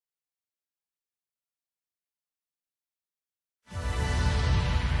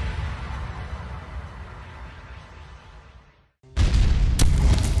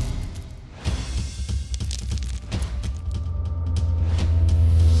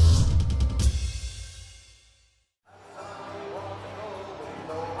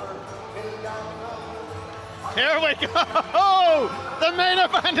Here we go! The main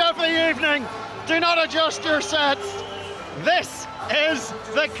event of the evening. Do not adjust your sets. This is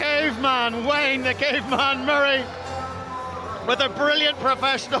the caveman, Wayne the Caveman Murrie, with a brilliant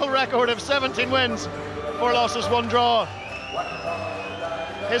professional record of 17 wins, 4 losses, 1 draw.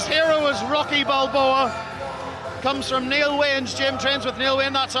 His hero is Rocky Balboa. Comes from Neil Wayne's gym, trains with Neil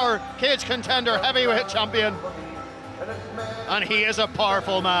Wayne. That's our Cage Contender heavyweight champion. And he is a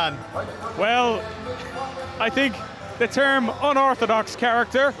powerful man. Well, I think the term unorthodox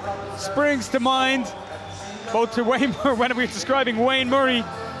character springs to mind both to Wayne when we're describing Wayne Murrie,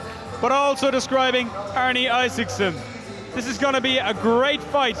 but also describing Arnie Isaksson. This is going to be a great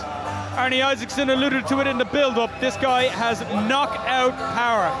fight. Arnie Isaksson alluded to it in the build-up. This guy has knockout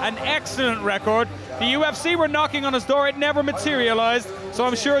power, an excellent record. The UFC were knocking on his door, it never materialized, so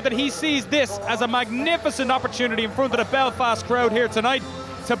I'm sure that he sees this as a magnificent opportunity in front of the Belfast crowd here tonight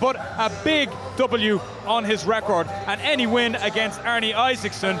to put a big W on his record, and any win against Arnie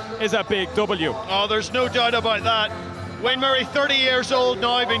Isaksson is a big W. Oh, there's no doubt about that. Wayne Murrie, 30 years old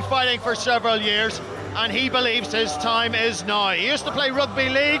now, been fighting for several years, and he believes his time is now. He used to play rugby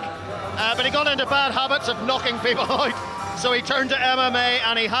league, but he got into bad habits of knocking people out, so he turned to MMA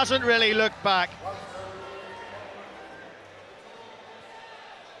and he hasn't really looked back.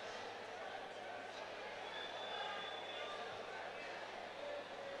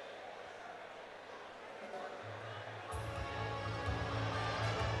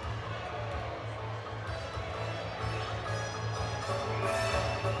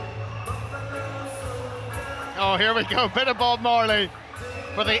 Oh, here we go, bit of Bob Marley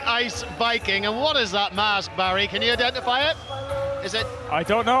for the Ice Viking. And what is that mask, Barry? Can you identify it? Is it? I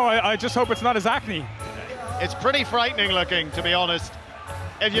don't know, I just hope it's not his acne. It's pretty frightening looking, to be honest.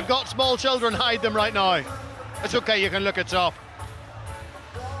 If you've got small children, hide them right now. It's okay, you can look it up.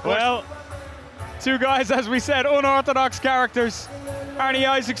 Well, two guys, as we said, unorthodox characters. Arnie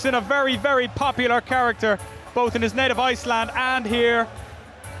Isaksson, a very, very popular character, both in his native Iceland and here,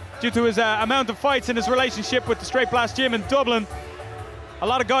 due to his amount of fights in his relationship with the Straight Blast Gym in Dublin. A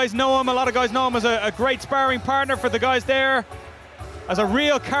lot of guys know him, as a great sparring partner for the guys there, as a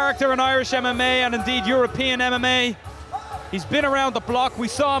real character in Irish MMA and indeed European MMA. He's been around the block. We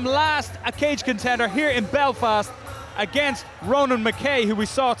saw him last a Cage Contender here in Belfast against Ronan McKay, who we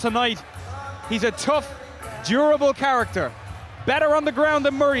saw tonight. He's a tough, durable character. Better on the ground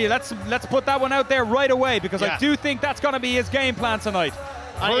than Murrie. Let's put that one out there right away, because I do think that's going to be his game plan tonight.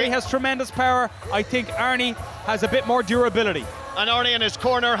 Murrie has tremendous power. I think Arnie has a bit more durability. And Arnie in his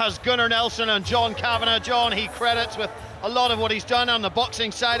corner has Gunnar Nelson and John Kavanagh. John, he credits with a lot of what he's done on the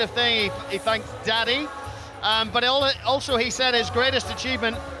boxing side of things. He thanks Daddy. But also he said his greatest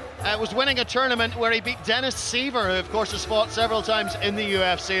achievement was winning a tournament where he beat Dennis Seaver, who of course has fought several times in the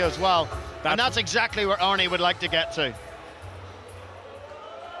UFC as well. And that's exactly where Arnie would like to get to.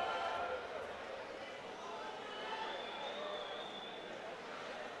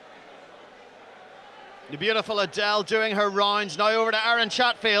 The beautiful Adele doing her rounds. Now over to Aaron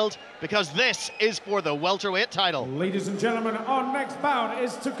Chatfield, because this is for the welterweight title. Ladies and gentlemen, our next bout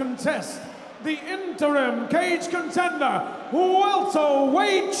is to contest the interim Cage Contender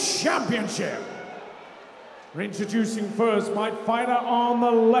welterweight championship. We're introducing first my fighter on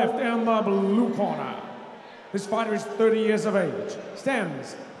the left in the blue corner. This fighter is 30 years of age,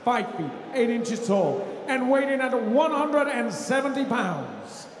 stands 5 feet 8 inches tall, and weighing at 170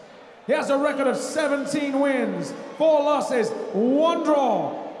 pounds. He has a record of 17 wins, 4 losses, 1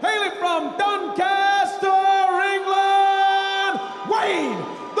 draw. Hailing from Doncaster, England, Wayne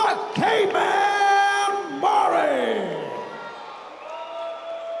the Caveman Murrie.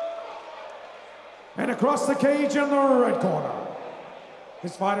 And across the cage in the red corner,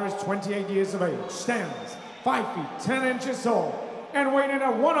 this fighter is 28 years of age, stands 5 feet 10 inches tall, and weighing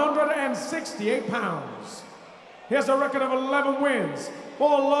at 168 pounds. He has a record of 11 wins,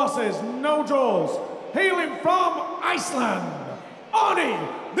 4 losses, no draws. Hailing from Iceland, Arnie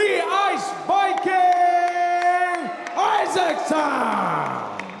the Ice Viking Isaksson.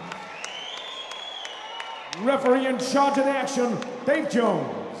 Referee in charge of the action, Dave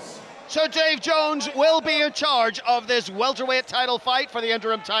Jones. So Dave Jones will be in charge of this welterweight title fight for the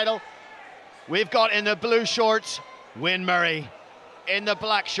interim title. We've got in the blue shorts, Wayne Murrie. In the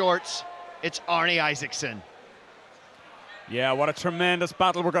black shorts, it's Arnie Isaksson. Yeah, what a tremendous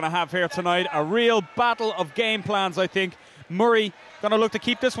battle we're going to have here tonight. A real battle of game plans, I think. Murrie going to look to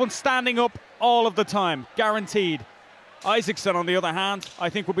keep this one standing up all of the time, guaranteed. Isaksson, on the other hand, I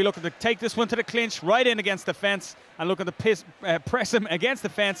think will be looking to take this one to the clinch, right in against the fence, and looking to press him against the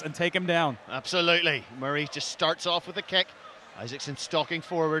fence and take him down. Absolutely. Murrie just starts off with a kick. Isaksson stalking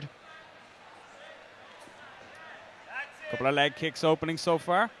forward. Couple of leg kicks opening so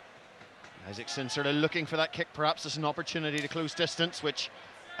far. Isaksson sort of looking for that kick, perhaps as an opportunity to close distance, which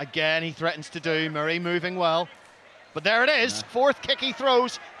again he threatens to do. Murrie moving well. But there it is, fourth kick he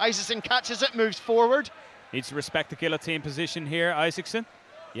throws. Isaksson catches it, moves forward. Needs to respect the guillotine position here, Isaksson.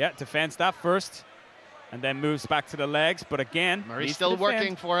 Yeah, defends that first, and then moves back to the legs. But again, Murray's still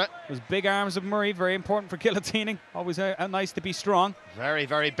working for it. Those big arms of Murrie, very important for guillotining. Always nice to be strong. Very,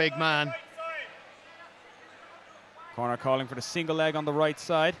 very big man. Corner calling for the single leg on the right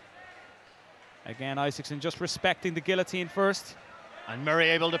side. Again, Isaksson just respecting the guillotine first. And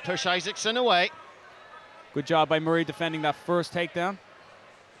Murrie able to push Isaksson away. Good job by Murrie defending that first takedown.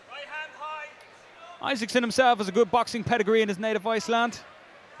 Isaksson himself has a good boxing pedigree in his native Iceland.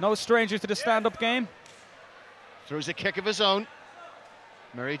 No stranger to the stand-up game. Throws a kick of his own.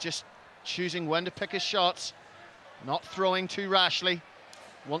 Murrie just choosing when to pick his shots. Not throwing too rashly.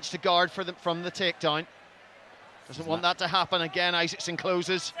 Wants to guard from the takedown. Doesn't want that to happen. Again, Isaksson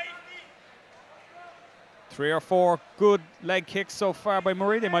closes. 3 or 4 good leg kicks so far by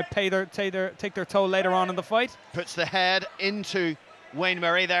Murrie. They might take their toll later on in the fight. Puts the head into Wayne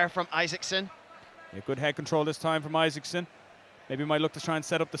Murrie there from Isaksson. Yeah, good head control this time from Isaksson. Maybe might look to try and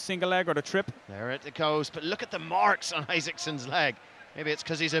set up the single leg or the trip. There it goes. But look at the marks on Isaksson's leg. Maybe it's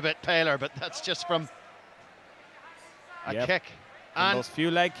because he's a bit paler, but that's just from a kick. And those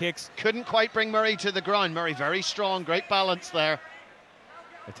few leg kicks. Couldn't quite bring Murrie to the ground. Murrie very strong, great balance there.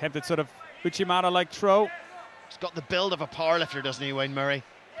 Attempted sort of Uchimata-like throw. He's got the build of a powerlifter, doesn't he, Wayne Murrie?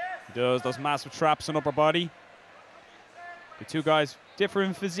 He does, those massive traps on upper body. The two guys differ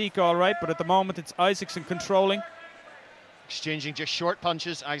in physique, all right, but at the moment it's Isaksson controlling. Exchanging just short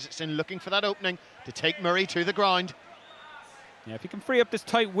punches. Isaksson looking for that opening to take Murrie to the ground. Yeah, if he can free up this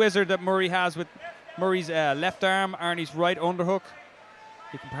tight wizard that Murrie has with Murray's left arm, Arnie's right underhook,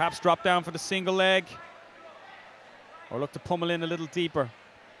 he can perhaps drop down for the single leg or look to pummel in a little deeper.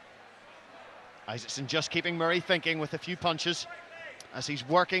 Isaksson just keeping Murrie thinking with a few punches as he's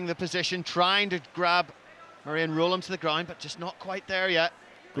working the position, trying to grab Murrie and roll him to the ground, but just not quite there yet.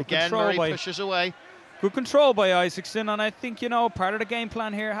 Again, Murrie pushes away. Good control by Isaksson, and I think, you know, part of the game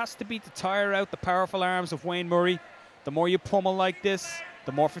plan here has to be to tire out the powerful arms of Wayne Murrie. The more you pummel like this,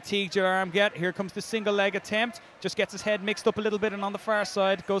 the more fatigued your arm get. Here comes the single leg attempt. Just gets his head mixed up a little bit, and on the far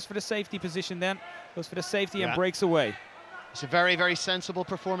side, goes for the safety position then. Goes for the safety and breaks away. It's a very, very sensible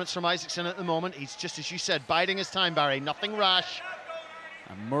performance from Isaksson at the moment. He's just, as you said, biding his time, Barry. Nothing rash.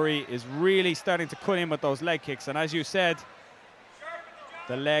 And Murrie is really starting to cut in with those leg kicks. And as you said,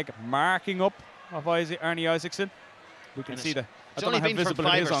 the leg marking up of Arnie Isaksson. We can see the... It's only been from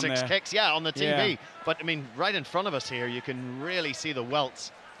 5 or 6 kicks, on the TV. Yeah. But, I mean, right in front of us here, you can really see the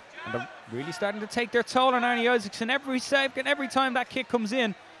welts. And they're really starting to take their toll on Arnie Isaksson. Every time that kick comes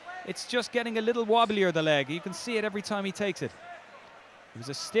in, it's just getting a little wobblier, the leg. You can see it every time he takes it. It was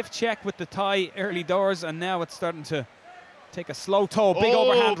a stiff check with the thigh early doors, and now it's starting to take a slow toe. Big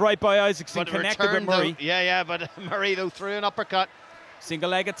overhand right by Isaksson, connected with Murrie. But Murrie, though, threw an uppercut.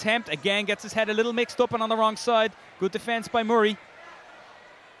 Single leg attempt, again gets his head a little mixed up and on the wrong side. Good defense by Murrie.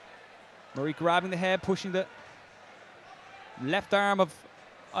 Murrie grabbing the head, pushing the left arm of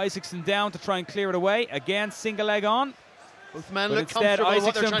Isaksson down to try and clear it away. Again, single leg on. Both men look comfortable.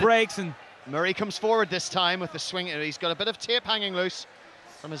 Instead, Isaksson breaks and Murrie comes forward this time with the swing. He's got a bit of tape hanging loose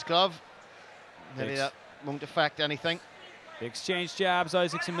from his glove. Maybe that won't affect anything. They exchange jabs.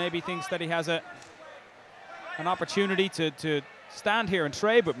 Isaksson maybe thinks that he has an opportunity to stand here and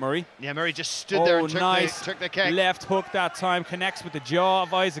trade with Murrie. Yeah, Murrie just stood there and took the kick. Left hook that time, connects with the jaw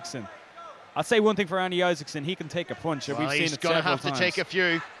of Isaksson. I'll say one thing for Arnie Isaksson, he can take a punch. Well, we've seen he's going to have to take a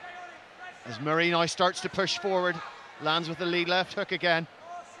few. As Murrie now starts to push forward, lands with the lead left hook again.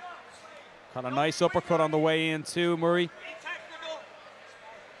 Got a nice uppercut on the way in too, Murrie.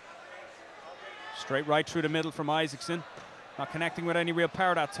 Straight right through the middle from Isaksson. Not connecting with any real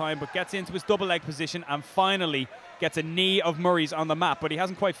power that time, but gets into his double leg position and finally gets a knee of Murray's on the mat, but he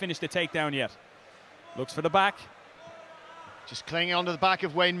hasn't quite finished the takedown yet. Looks for the back. Just clinging onto the back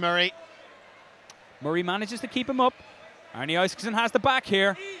of Wayne Murrie. Murrie manages to keep him up. Arnie Isaksson has the back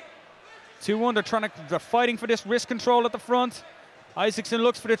here. 2-1, they're fighting for this wrist control at the front. Isaksson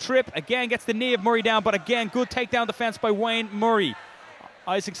looks for the trip, again gets the knee of Murrie down, but again, good takedown defense by Wayne Murrie.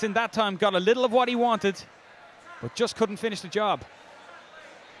 Isaksson that time got a little of what he wanted, but just couldn't finish the job.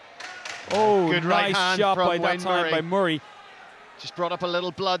 Oh, good nice right shot by Wayne that time by Murrie. Just brought up a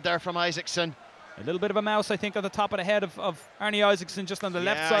little blood there from Isaksson. A little bit of a mouse, I think, on the top of the head of Arnie Isaksson, just on the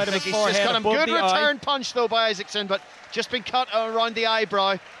left side of his forehead. He's just got him. Good return punch, though, by Isaksson, but just been cut around the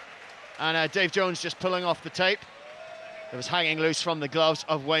eyebrow. And Dave Jones just pulling off the tape. It was hanging loose from the gloves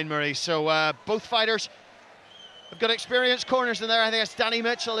of Wayne Murrie. So both fighters We've got experienced corners in there. I think it's Danny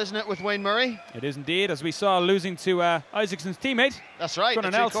Mitchell, isn't it, with Wayne Murrie? It is indeed, as we saw losing to Isaksson's teammate. That's right,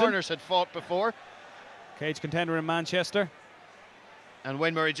 Gunnar the two Nelson. corners had fought before. Cage Contender in Manchester. And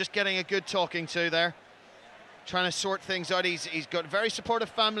Wayne Murrie just getting a good talking to there. Trying to sort things out. He's got a very supportive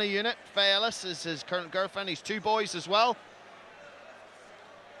family unit. Faye Ellis is his current girlfriend. He's 2 boys as well.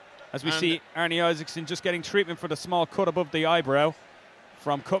 As we see Arnie Isaksson just getting treatment for the small cut above the eyebrow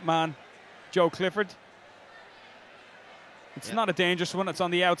from cutman Joe Clifford. It's not a dangerous one, it's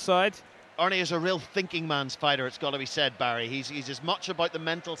on the outside. Arnie is a real thinking man's fighter, it's got to be said, Barry. He's as much about the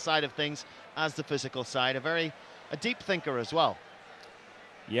mental side of things as the physical side. A deep thinker as well.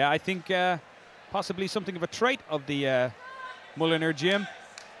 Yeah, I think possibly something of a trait of the Mulliner gym.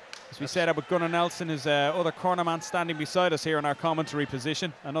 As we said about Gunnar Nelson, his other cornerman standing beside us here in our commentary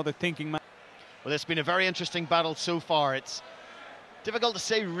position. Another thinking man. Well, it's been a very interesting battle so far. It's difficult to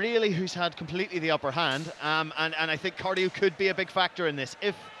say really who's had completely the upper hand, and I think cardio could be a big factor in this.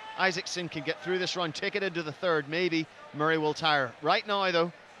 If Isaksson can get through this round, take it into the third, maybe Murrie will tire. Right now,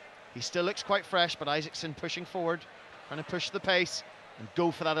 though, he still looks quite fresh, but Isaksson pushing forward, trying to push the pace and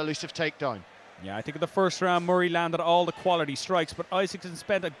go for that elusive takedown. Yeah, I think in the first round, Murrie landed all the quality strikes, but Isaksson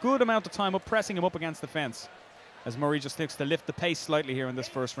spent a good amount of time pressing him up against the fence, as Murrie just looks to lift the pace slightly here in this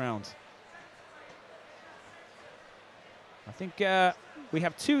first round. I think we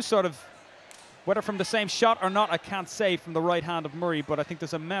have two sort of, whether from the same shot or not, I can't say from the right hand of Murrie, but I think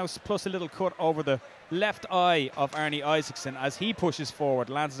there's a mouse plus a little cut over the left eye of Arnie Isaksson as he pushes forward,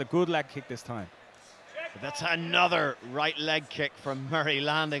 lands a good leg kick this time. But that's another right leg kick from Murrie,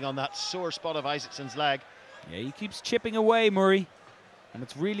 landing on that sore spot of Isaksson's leg. Yeah, he keeps chipping away, Murrie, and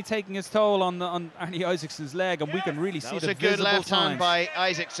it's really taking its toll on Arnie Isaksson's leg, and we can really see the visible That was a good left hand times. by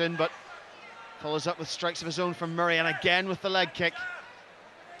Isaksson, but follows up with strikes of his own from Murrie, and again with the leg kick.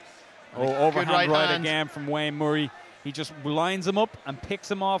 Oh, overhand right again from Wayne Murrie. He just lines him up and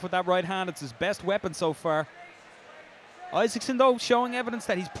picks him off with that right hand. It's his best weapon so far. Isaksson, though, showing evidence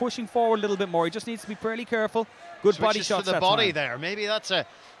that he's pushing forward a little bit more. He just needs to be fairly careful. Good body shots to the that body time. there. Maybe that's a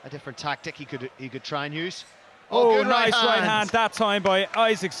different tactic he could try and use. Oh, good nice right hand that time by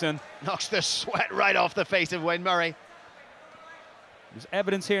Isaksson. Knocks the sweat right off the face of Wayne Murrie. There's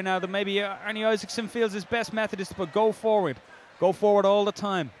evidence here now that maybe Arnie Isaksson feels his best method is to go forward. Go forward all the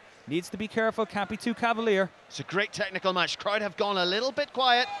time. Needs to be careful, can't be too cavalier. It's a great technical match. Crowd have gone a little bit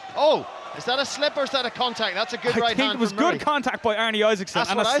quiet. Oh, is that a slip or is that a contact? That's a good right hand. I think it was good contact by Arnie Isaksson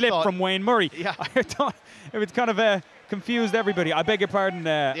and a slip from Wayne Murrie. Yeah. I thought it was kind of confused everybody. I beg your pardon.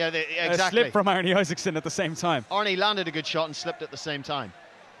 Exactly. A slip from Arnie Isaksson at the same time. Arnie landed a good shot and slipped at the same time.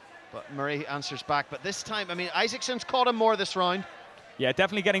 But Murrie answers back. But this time, I mean, Isaksson's caught him more this round. Yeah,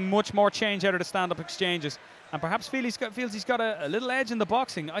 definitely getting much more change out of the stand-up exchanges. And perhaps feels he's got a little edge in the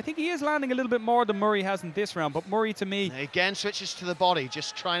boxing. I think he is landing a little bit more than Murrie has in this round. But Murrie, to me... Again, switches to the body,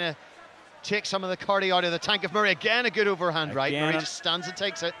 just trying to take some of the cardio out of the tank of Murrie. Again, a good overhand right. Murrie just stands and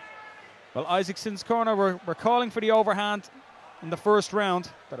takes it. Well, Isaksson's corner, we're calling for the overhand in the first round.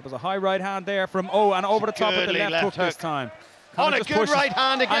 But it was a high right hand there from... Oh, and over the top of the left hook this time. On a good right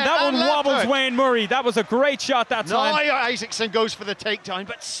hand again. And that one wobbles Wayne Murrie. That was a great shot that time. No, Isaksson goes for the takedown,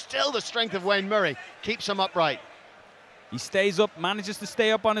 but still the strength of Wayne Murrie keeps him upright. He stays up, manages to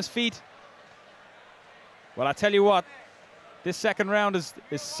stay up on his feet. Well, I tell you what, this second round is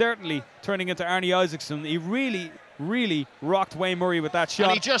certainly turning into Arnie Isaksson. He really rocked Wayne Murrie with that shot.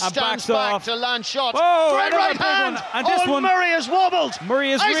 And he just stands back to land shots. Oh, great right hand. And this one, Murrie has wobbled.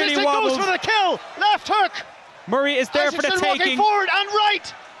 Murrie has really wobbled. Isaksson goes for the kill. Left hook. Murrie is there for the taking. Walking forward and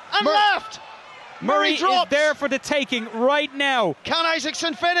right and left. Murrie is there for the taking right now. Can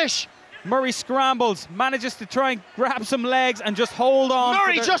Isaksson finish? Murrie scrambles, manages to try and grab some legs and just hold on.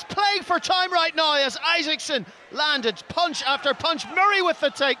 Murrie just playing for time right now as Isaksson landed punch after punch. Murrie with the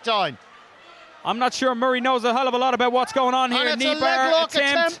takedown. I'm not sure Murrie knows a hell of a lot about what's going on here. And it's a leg lock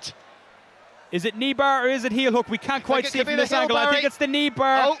attempt. Is it knee bar or is it heel hook? We can't quite see from this angle. I think it's the knee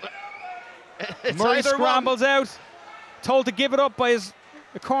bar. Oh. Murrie scrambles out, told to give it up by his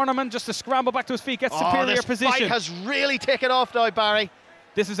cornerman, just to scramble back to his feet, gets superior position. This fight has really taken off now, Barry.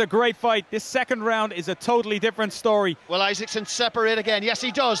 This is a great fight. This second round is a totally different story. Will Isaksson separate again? Yes,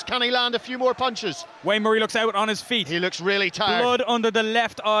 he does. Can he land a few more punches? Wayne Murrie looks out on his feet. He looks really tired. Blood under the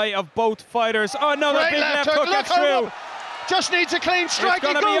left eye of both fighters. Oh, no, the big left hook gets through. Just needs a clean strike.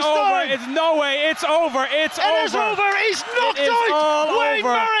 It's going to be over. It's no way. It's over. It's over. It is over. He's knocked out. Wayne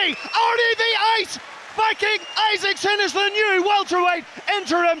Murrie. Arnie the Ice Viking Isaksson is the new welterweight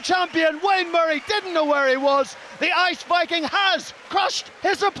interim champion. Wayne Murrie didn't know where he was. The Ice Viking has crushed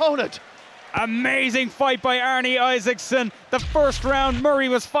his opponent. Amazing fight by Arnie Isaksson. The first round, Murrie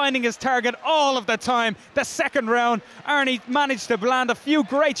was finding his target all of the time. The second round, Arnie managed to land a few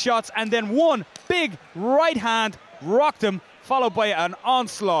great shots, and then one big right hand rocked him, followed by an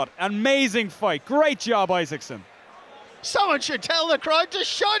onslaught. Amazing fight. Great job, Isaksson. Someone should tell the crowd to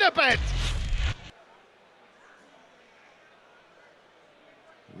shout a bit.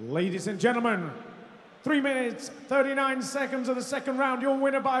 Ladies and gentlemen, 3 minutes, 39 seconds of the second round. Your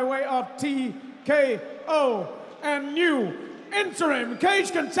winner by way of TKO and new interim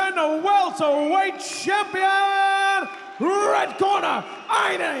cage contender welterweight champion, red corner,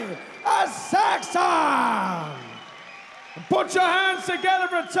 Isaksson. Put your hands together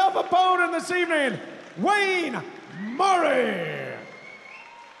for a tough opponent this evening, Wayne Murrie.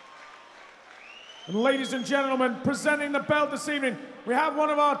 And ladies and gentlemen, presenting the belt this evening, we have one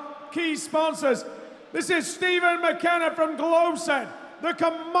of our key sponsors. This is Stephen McKenna from Globeset, the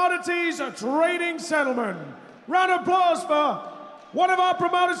commodities trading settlement. Round of applause for one of our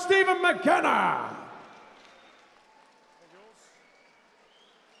promoters, Stephen McKenna.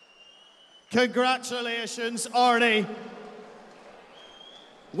 Congratulations, Arnie.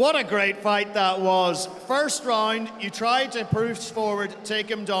 What a great fight that was. First round, you tried to push forward, take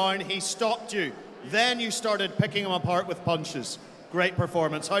him down, he stopped you. Then you started picking him apart with punches. Great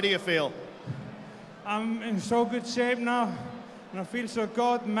performance. How do you feel? I'm in so good shape now, and I feel so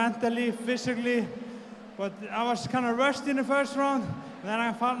good mentally, physically, but I was kind of rushed in the first round, and then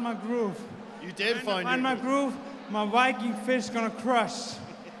I found my groove. You did find my groove. My Viking fist gonna crush.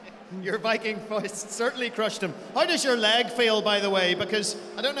 Your Viking fist certainly crushed him. How does your leg feel, by the way? Because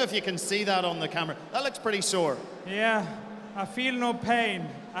I don't know if you can see that on the camera. That looks pretty sore. Yeah, I feel no pain.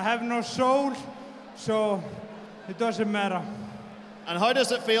 I have no soul, so it doesn't matter. And how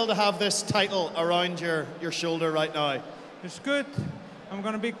does it feel to have this title around your shoulder right now? It's good. I'm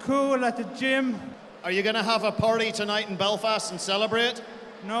gonna be cool at the gym. Are you gonna have a party tonight in Belfast and celebrate?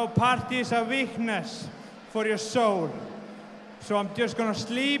 No, party is a weakness for your soul. So I'm just gonna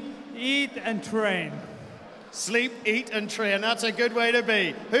sleep, eat, and train. Sleep, eat, and train. That's a good way to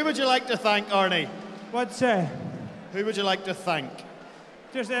be. Who would you like to thank, Arnie? What's that? Who would you like to thank?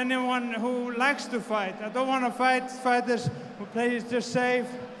 Just anyone who likes to fight. I don't want to fight fighters who play it just safe.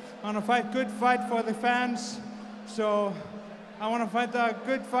 I want to fight good fight for the fans. So I want to fight a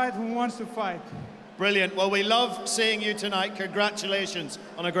good fight who wants to fight. Brilliant. Well, we love seeing you tonight. Congratulations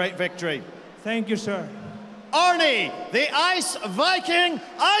on a great victory. Thank you, sir. Arnie, the Ice Viking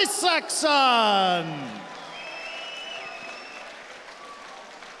Isaksson.